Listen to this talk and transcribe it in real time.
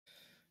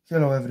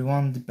Hello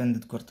everyone,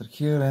 Dependent Quarter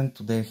here, and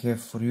today I have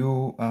for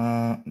you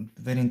a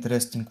very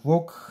interesting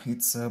lock.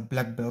 It's a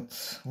black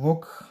belt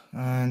lock,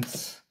 and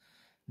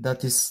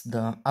that is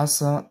the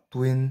ASSA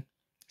Twin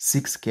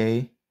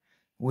 6K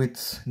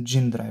with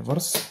GIN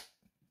drivers.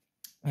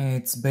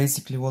 It's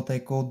basically what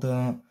I call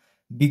the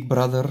big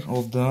brother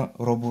of the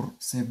Robur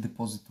safe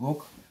deposit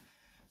lock,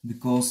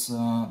 because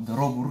the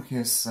Robur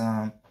has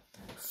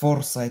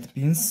 4 side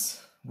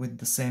pins with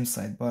the same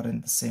sidebar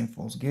and the same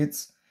false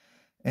gates,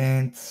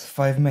 and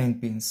 5 main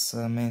pins,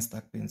 main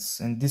stack pins,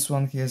 and this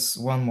one has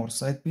 1 more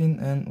side pin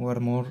and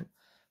 1 more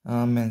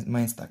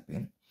main stack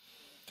pin.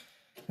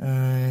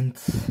 And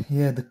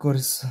yeah, the core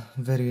is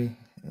very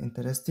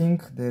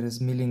interesting. There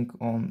is milling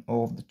on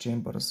all of the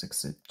chambers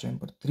except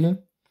chamber 3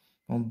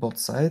 on both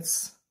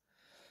sides,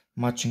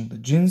 matching the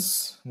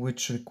GINs,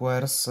 which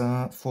requires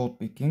fold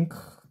picking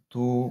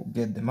to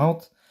get them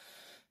out,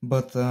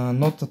 but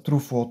not a true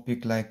fold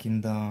pick like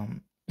in the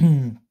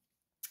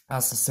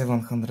ASSA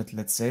 700,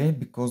 let's say,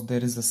 because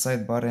there is a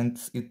sidebar and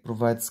it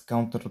provides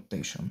counter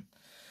rotation.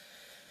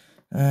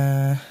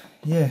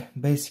 Yeah,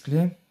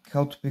 basically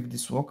how to pick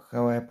this lock,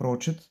 how I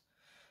approach it.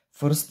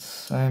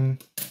 First, I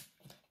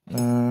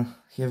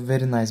have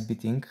very nice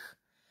beating.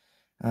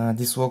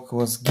 This lock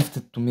was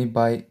gifted to me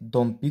by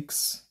Don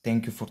Pix.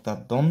 Thank you for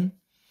that, Don.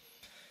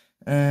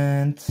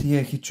 And yeah,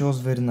 he chose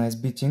very nice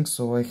beating,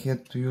 so I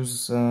had to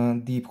use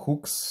deep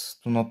hooks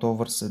to not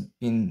overset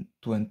pin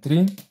 2 and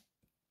 3.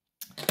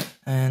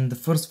 And the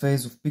first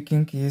phase of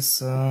picking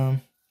is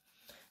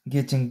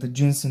getting the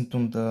GINs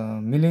into the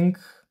milling.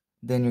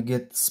 Then you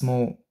get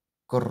small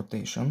core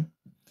rotation.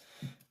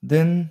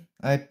 Then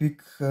I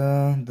pick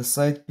the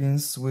side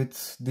pins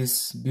with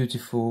this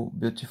beautiful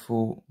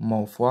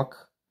mauve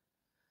lock,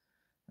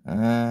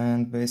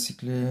 and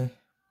basically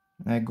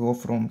I go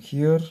from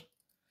here.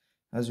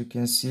 As you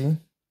can see,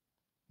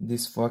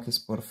 this flak is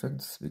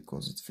perfect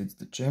because it fits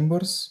the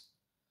chambers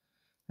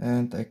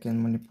and I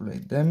can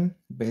manipulate them.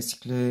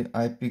 Basically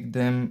I pick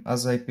them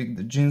as I pick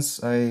the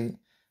GINs. I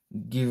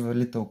give a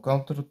little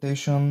counter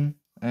rotation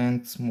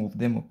and move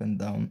them up and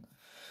down.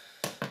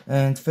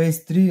 And phase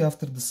 3,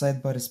 after the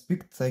sidebar is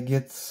picked, I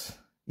get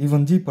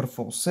even deeper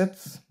false set.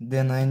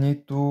 Then I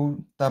need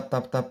to tap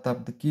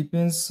the key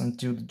pins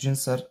until the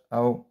GINs are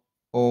all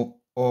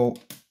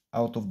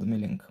out of the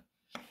milling.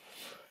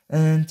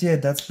 And yeah,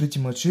 that's pretty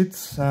much it.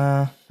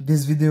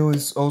 This video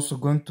is also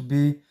going to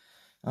be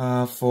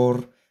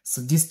for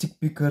Sadistic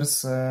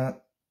Pickers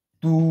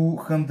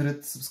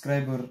 200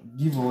 subscriber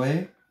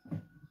giveaway.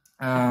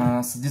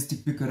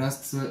 Sadistic Picker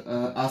asked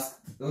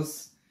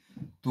us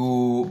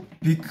to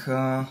pick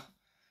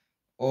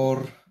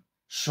or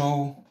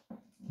show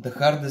the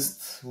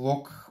hardest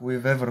lock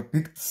we've ever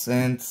picked,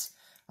 and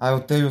I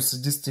will tell you,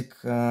 Sadistic,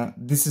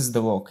 this is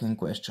the lock in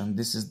question.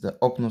 This is the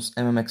Opnus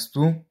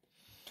MMX2.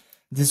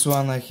 This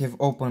one I have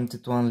opened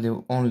it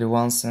only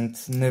once and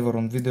never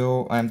on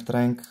video. I'm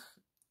trying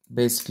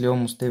basically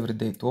almost every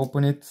day to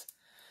open it.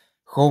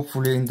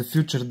 Hopefully in the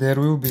future there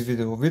will be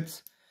video of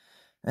it.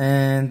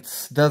 And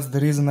that's the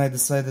reason I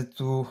decided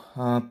to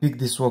pick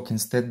this lock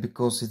instead,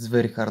 because it's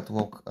very hard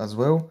lock as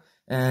well.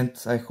 And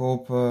I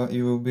hope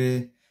it will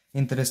be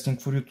interesting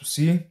for you to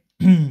see.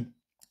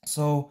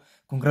 So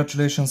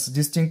congratulations,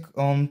 Sadistic,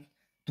 on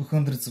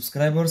 200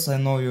 subscribers. I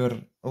know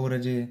you're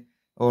already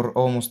or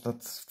almost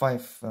at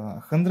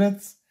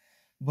 500,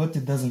 but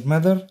it doesn't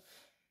matter.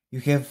 You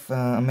have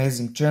an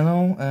amazing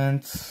channel,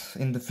 and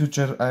in the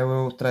future I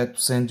will try to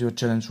send you a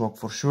challenge lock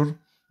for sure,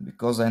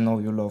 because I know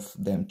you love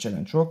them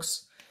challenge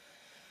locks.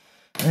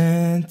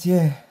 And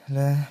yeah,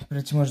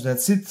 pretty much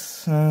that's it.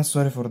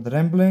 Sorry for the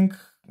rambling.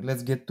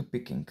 Let's get to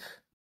picking.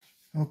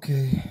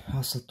 Okay,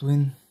 ASSA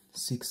Twin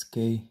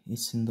 6K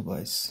is in the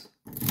vise.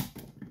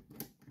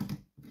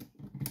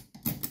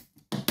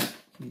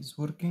 He's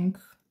working.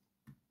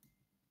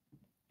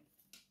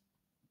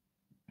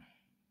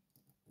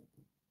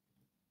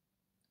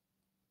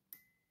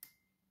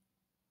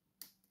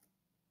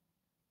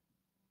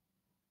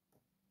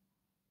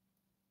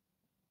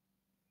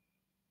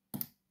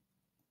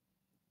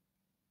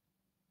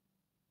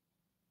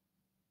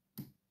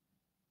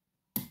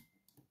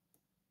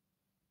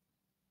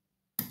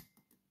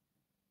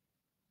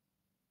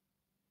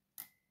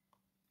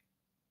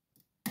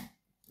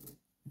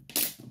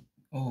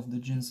 All of the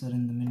GINs are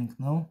in the milling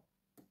now.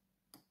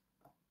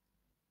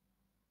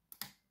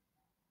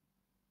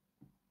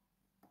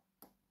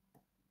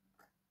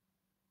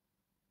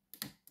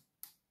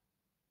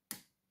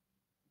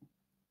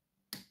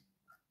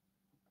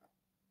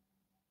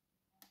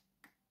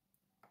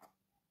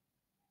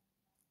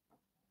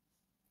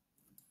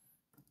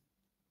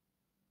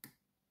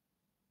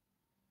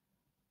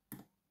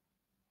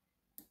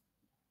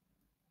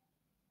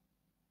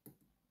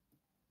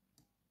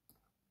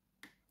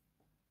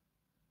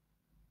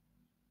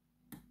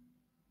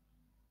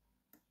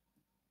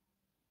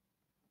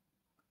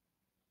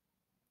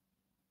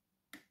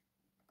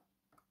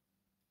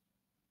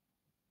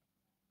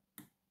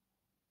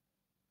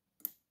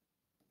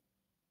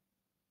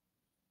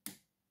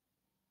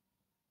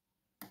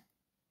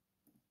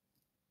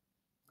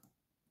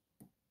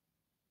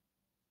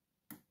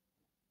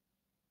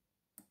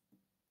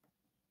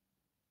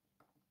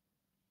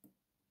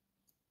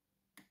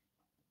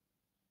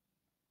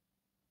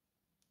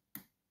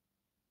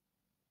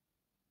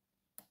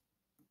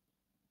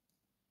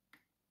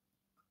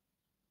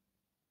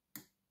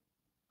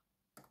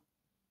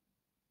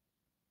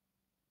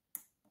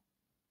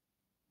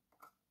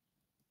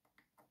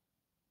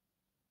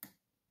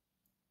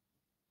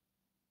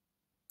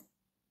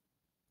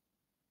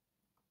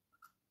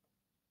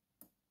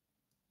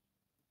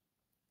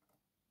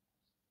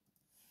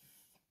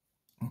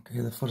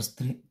 Okay, the first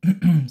three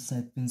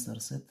side pins are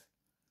set.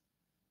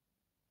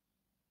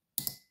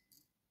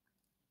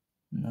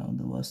 Now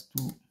the last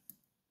two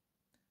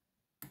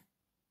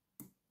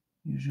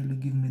usually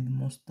give me the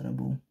most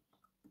trouble.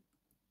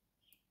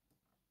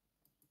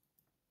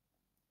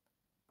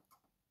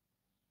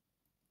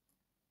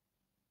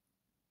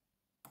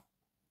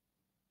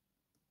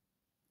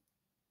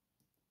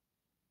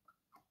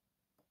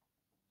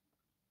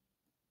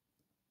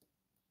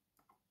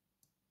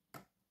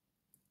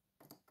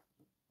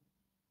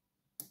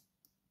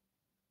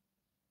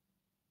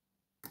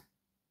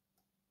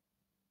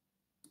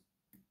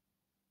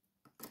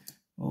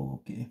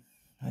 Oh, okay,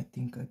 I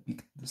think I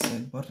picked the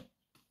sidebar.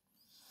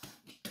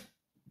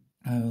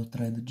 I will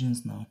try the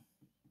jeans now.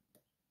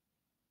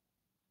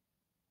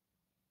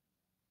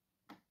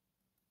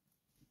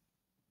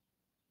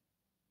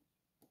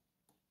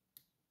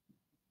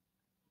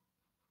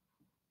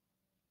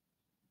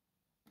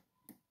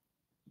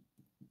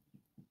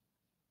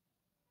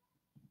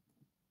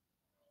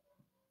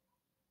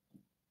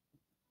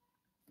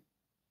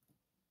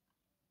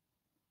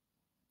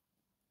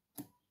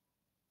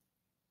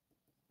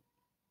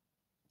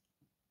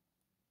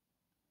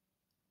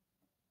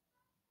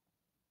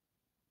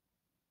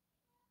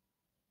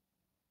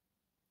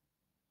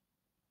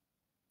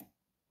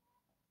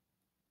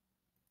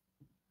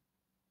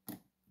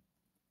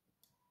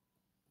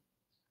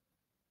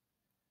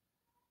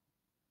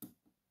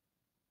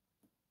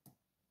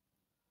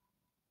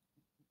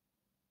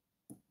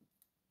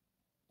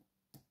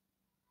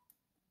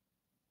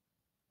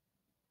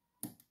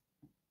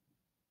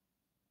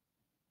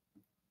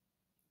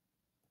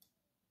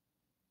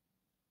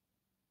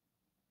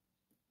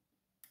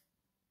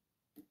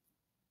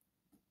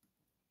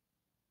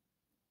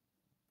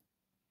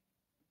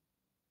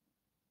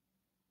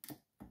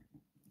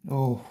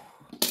 Oh,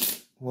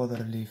 what a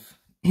relief.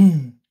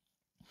 It's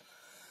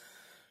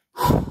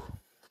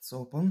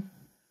open.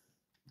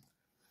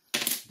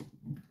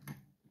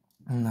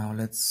 Now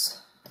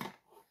let's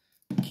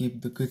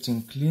keep the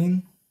cutting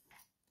clean.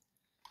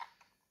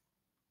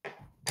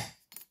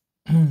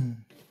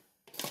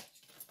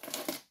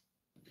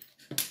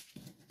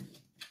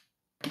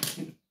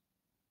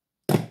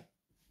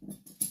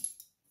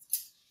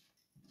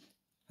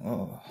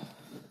 Oh,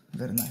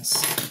 very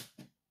nice.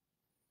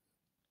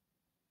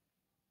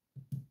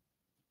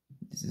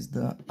 This is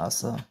the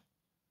ASSA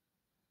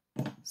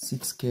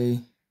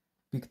 6K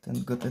picked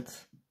and gutted.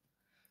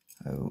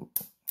 I will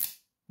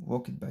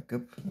walk it back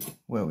up.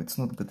 Well, it's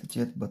not gutted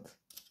yet, but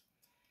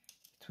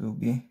it will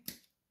be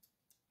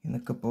in a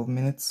couple of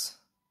minutes.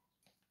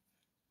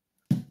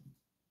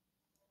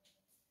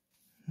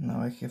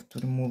 Now I have to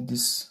remove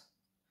this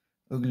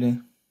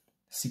ugly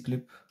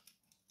C-clip.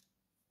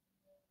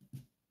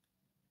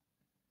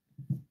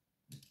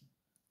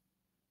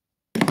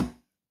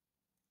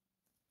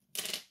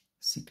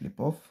 C-clip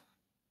off.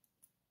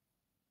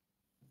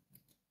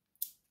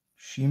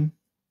 Shim.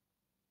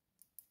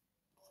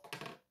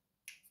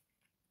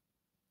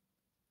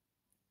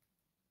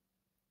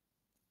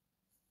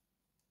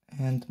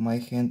 And my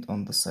hand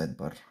on the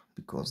sidebar,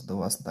 because the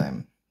last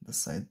time the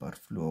sidebar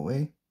flew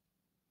away.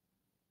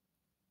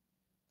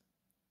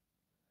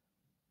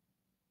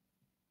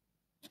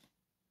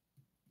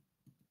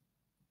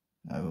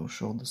 I will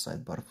show the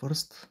sidebar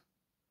first.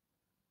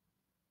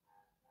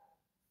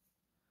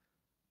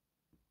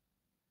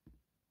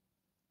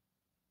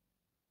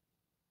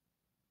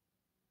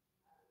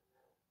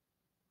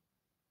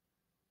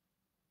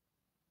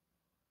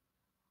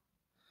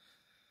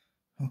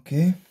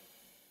 Okay.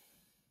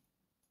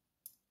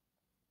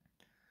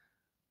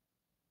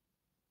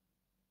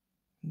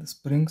 The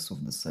springs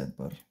of the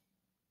sidebar.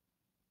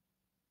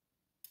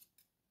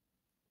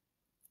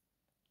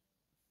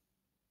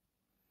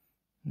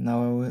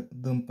 Now I will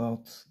dump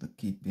out the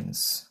key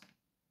pins.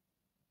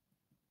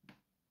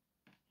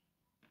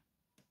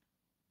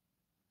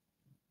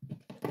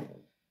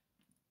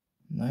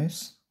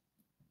 Nice.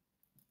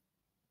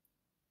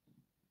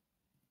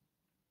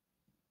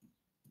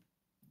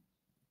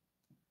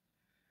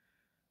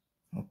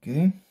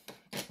 Okay.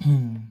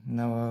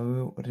 Now I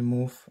will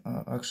remove,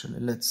 actually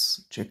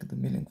let's check the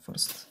milling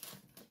first.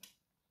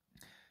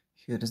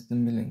 Here is the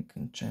milling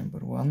in chamber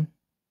 1,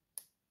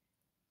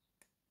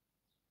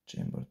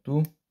 chamber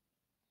 2,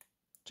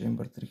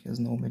 chamber 3 has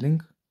no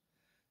milling,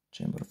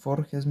 chamber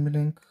 4 has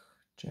milling,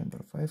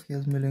 chamber 5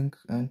 has milling,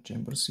 and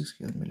chamber 6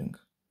 has milling.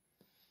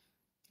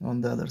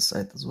 On the other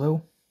side as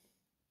well,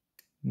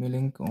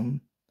 milling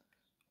on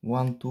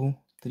 1, 2,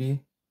 3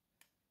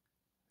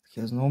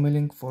 has no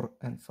milling, 4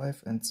 and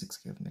 5 and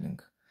 6 have milling.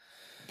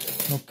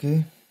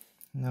 Okay,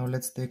 now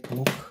let's take a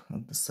look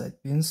at the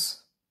side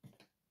pins.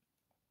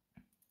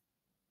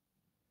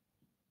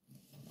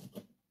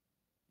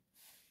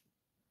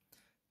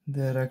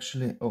 They're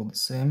actually all the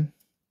same.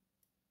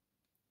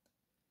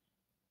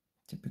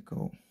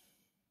 Typical.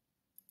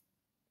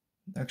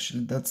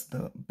 Actually, that's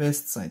the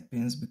best side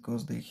pins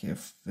because they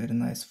have very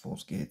nice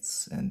false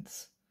gates and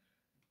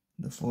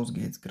the false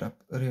gates grab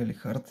really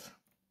hard.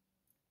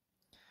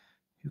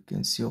 You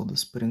can see all the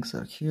springs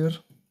are here.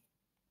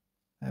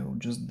 I will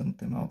just dump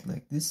them out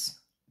like this.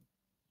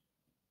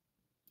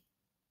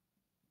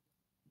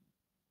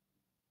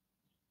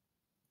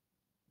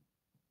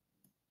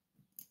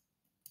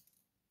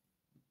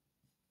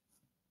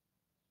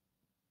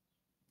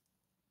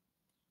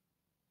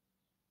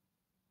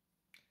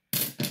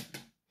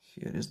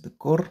 Here is the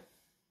core.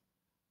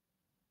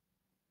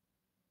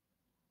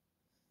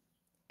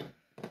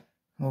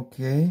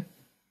 Okay,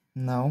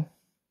 now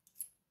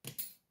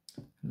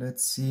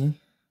let's see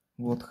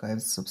what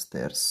hides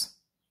upstairs.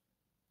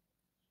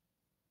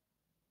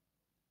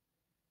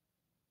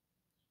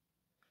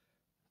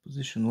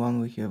 Position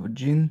 1 we have a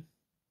gene.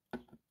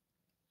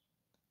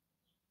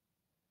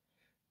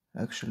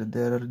 Actually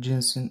there are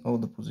genes in all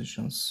the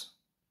positions,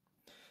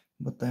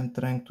 but I'm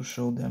trying to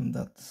show them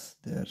that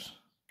they're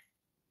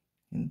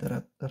in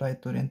the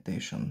right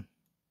orientation.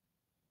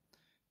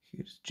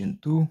 Here's gene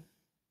 2.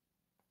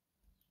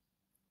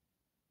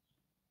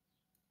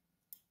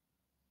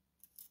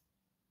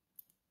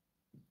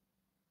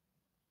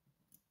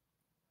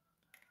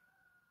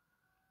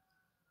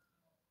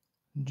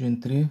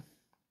 Gene 3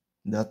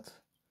 that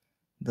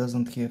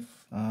doesn't have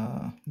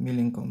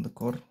milling on the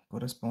core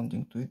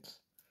corresponding to it,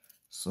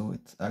 so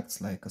it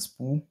acts like a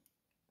spool.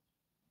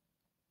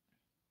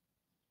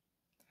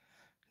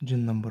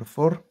 Gene number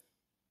 4.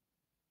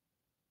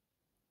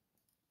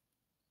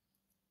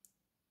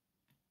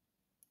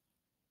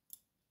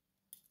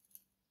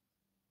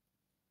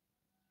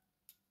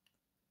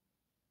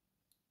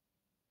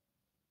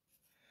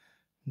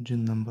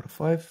 Gene number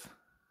 5.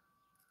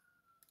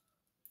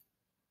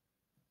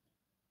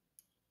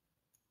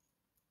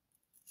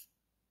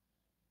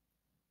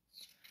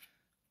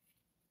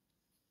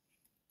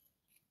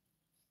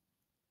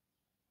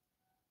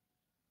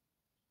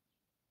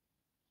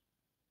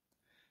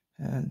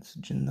 And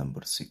gene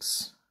number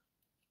 6.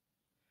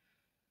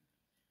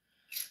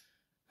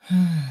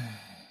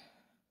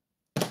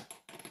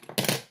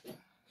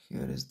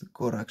 Here is the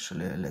core.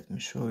 Actually, let me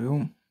show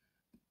you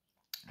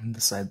the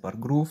sidebar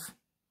groove.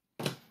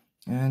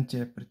 And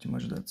yeah, pretty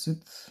much that's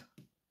it.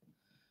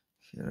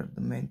 Here are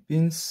the main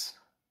pins.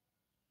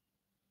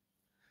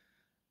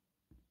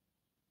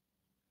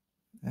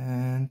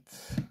 And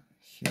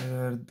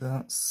here are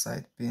the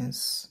side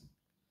pins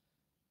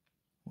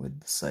with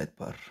the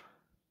sidebar.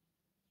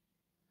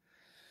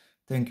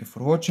 Thank you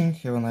for watching,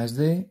 have a nice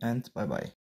day, and bye bye.